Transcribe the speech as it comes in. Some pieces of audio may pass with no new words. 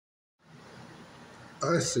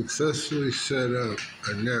I successfully set up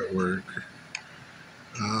a network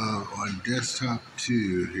on desktop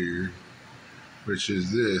 2 here, which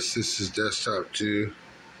is this. This is desktop 2.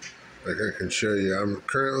 Like I can show you, I'm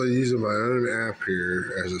currently using my own app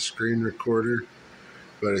here as a screen recorder,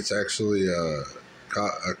 but it's actually a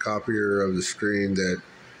copier of the screen that's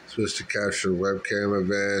supposed to capture webcam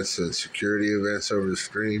events and security events over the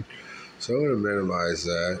screen. So I'm going to minimize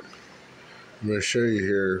that. I'm going to show you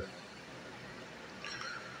here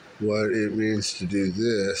what it means to do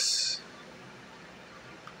this.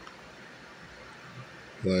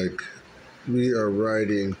 Like, we are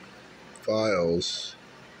writing files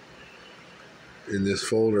in this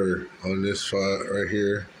folder on this file right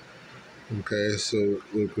here. Okay, so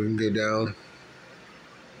look, we can go down.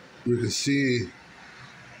 We can see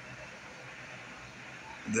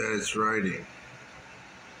that it's writing.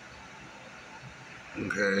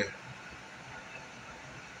 Okay,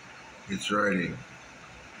 it's writing.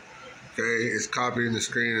 Okay, it's copying the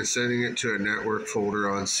screen and sending it to a network folder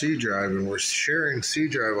on C drive, and we're sharing C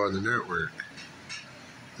drive on the network.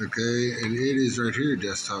 Okay, and it is right here,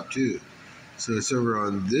 desktop 2. So it's over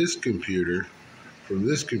on this computer, from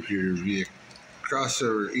this computer via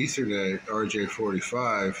crossover Ethernet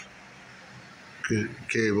lyj2024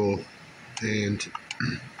 cable, and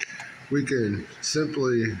we can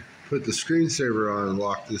simply put the screensaver on and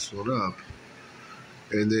lock this one up,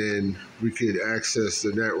 and then we could access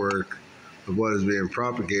the network of what is being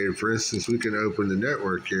propagated. For instance, we can open the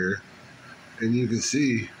network here, and you can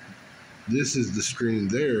see this is the screen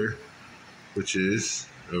there, which is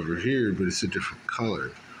over here, but it's a different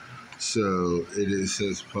color. So it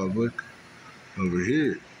says public. Over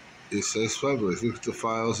here, it says public. Look at the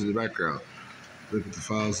files in the background. Look at the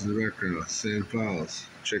files in the background. Same files.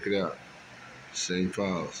 Check it out. Same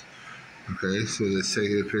files. Okay, so let's take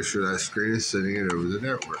a picture of that screen and sending it over the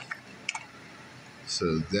network.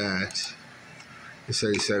 So that is how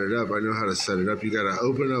you set it up. I know how to set it up. You got to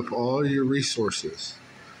open up all your resources.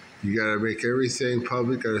 You got to make everything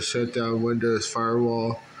public. Got to shut down Windows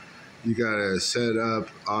Firewall. You got to set up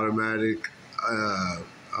automatic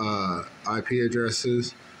IP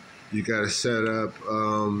addresses. You got to set up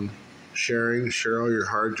share all your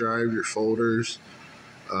hard drive, your folders.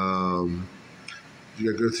 You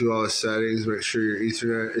got to go through all the settings, make sure your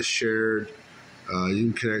Ethernet is shared. You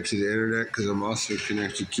can connect to the internet, because I'm also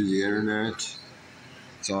connected to the internet.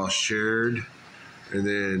 It's all shared. And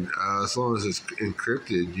then as long as it's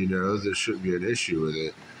encrypted, there shouldn't be an issue with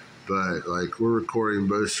it. But like, we're recording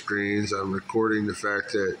both screens. I'm recording the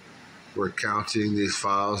fact that we're counting these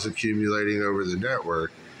files accumulating over the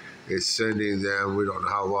network. It's sending them. We don't know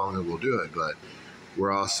how long it will do it, but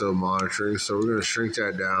we're also monitoring. So we're going to shrink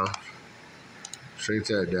that down. Shrink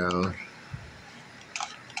that down.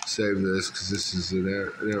 Save this, because this is the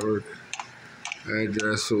network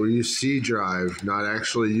address. So we use C drive, not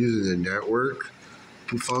actually using the network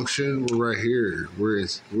function. We're right here.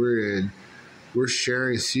 We're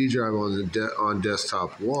sharing C drive on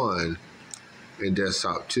desktop 1 and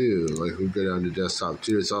desktop 2. Like, we go down to desktop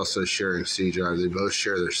 2, it's also sharing C drive. They both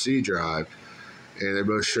share their C drive, and they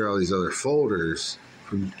both share all these other folders,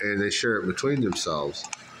 and they share it between themselves.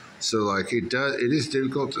 So like, it is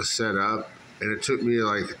difficult to set up, and it took me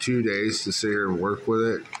like 2 days to sit here and work with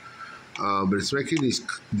it. But it's making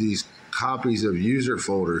these copies of user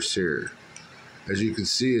folders here. As you can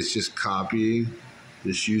see, it's just copying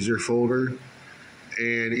this user folder,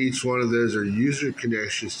 and each one of those are user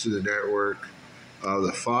connections to the network of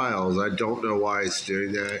the files. I don't know why it's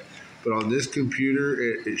doing that, but on this computer,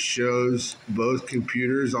 it shows both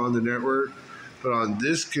computers on the network, but on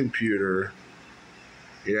this computer,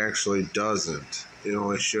 it actually doesn't. It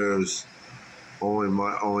only shows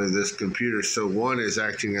only this computer. So one is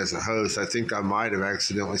acting as a host. I think I might have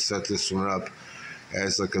accidentally set this one up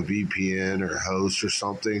as like a VPN or host or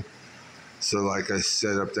something. So like, I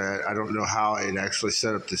set up that. I don't know how it actually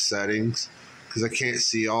set up the settings, because I can't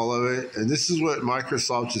see all of it. And this is what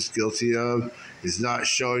Microsoft is guilty of, is not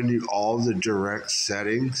showing you all the direct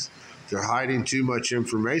settings. They're hiding too much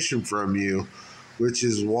information from you, which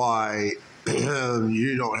is why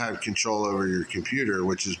you don't have control over your computer,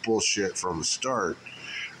 which is bullshit from the start,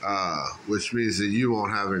 which means that you won't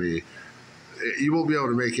be able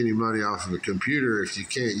to make any money off of a computer if you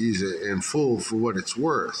can't use it in full for what it's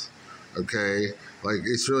worth. Okay, like,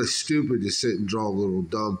 it's really stupid to sit and draw little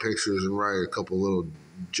dumb pictures and write a couple little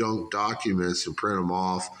junk documents and print them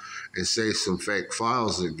off and save some fake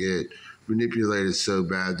files that get manipulated so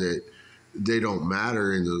bad that they don't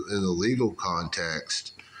matter in the legal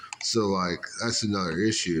context. So like, that's another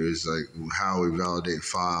issue, is like how we validate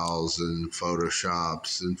files and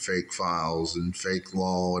Photoshops and fake files and fake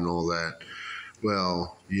law and all that.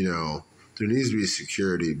 well, there needs to be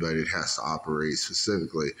security, but it has to operate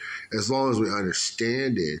specifically. As long as we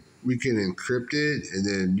understand it, we can encrypt it, and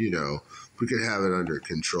then, we can have it under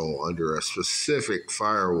control, under a specific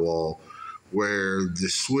firewall where the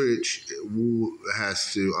switch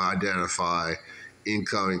has to identify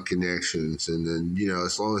incoming connections. And then,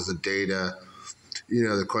 as long as the data,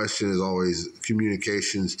 the question is always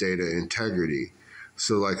communications data integrity.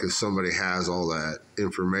 So, like, if somebody has all that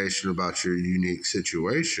information about your unique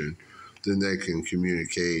situation, then they can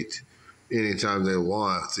communicate anytime they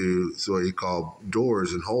want through what you call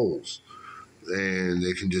doors and holes. And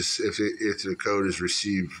they can just, if the code is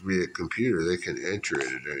received via computer, they can enter it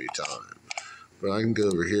at any time. But I can go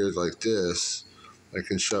over here like this. I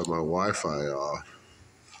can shut my Wi-Fi off,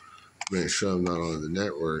 make sure I'm not on the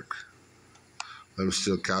network. I'm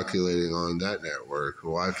still calculating on that network. The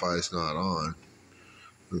Wi-Fi is not on.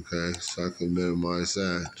 Okay, so I can minimize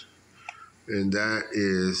that. And that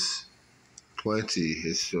is plenty.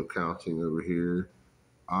 It's still counting over here.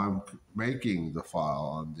 I'm making the file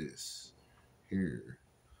on this here.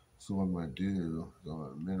 So what I'm going to do is I'm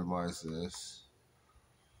going to minimize this,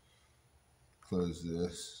 close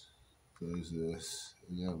this, and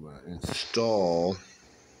then I'm going to install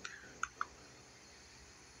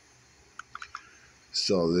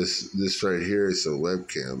this right here. Is a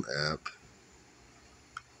webcam app.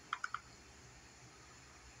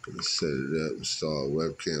 Let's set it up, install a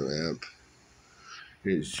webcam app.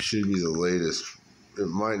 It should be the latest. It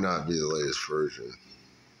might not be the latest version.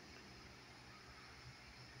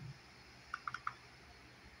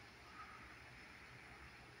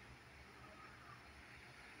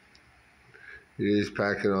 It is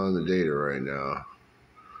packing on the data right now.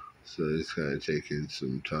 So it's kind of taking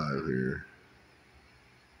some time here.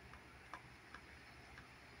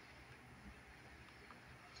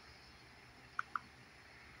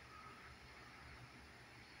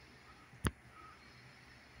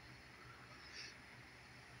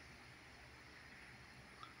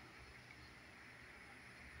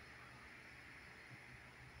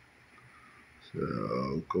 So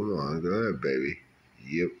come on, go ahead, baby.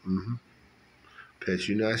 Yep. Pet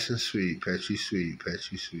you nice and sweet. Pet you sweet.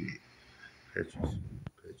 Pet you sweet. Pet you sweet.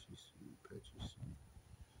 Pet you sweet. Pet you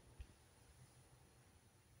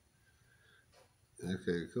sweet.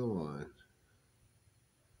 Okay, come on.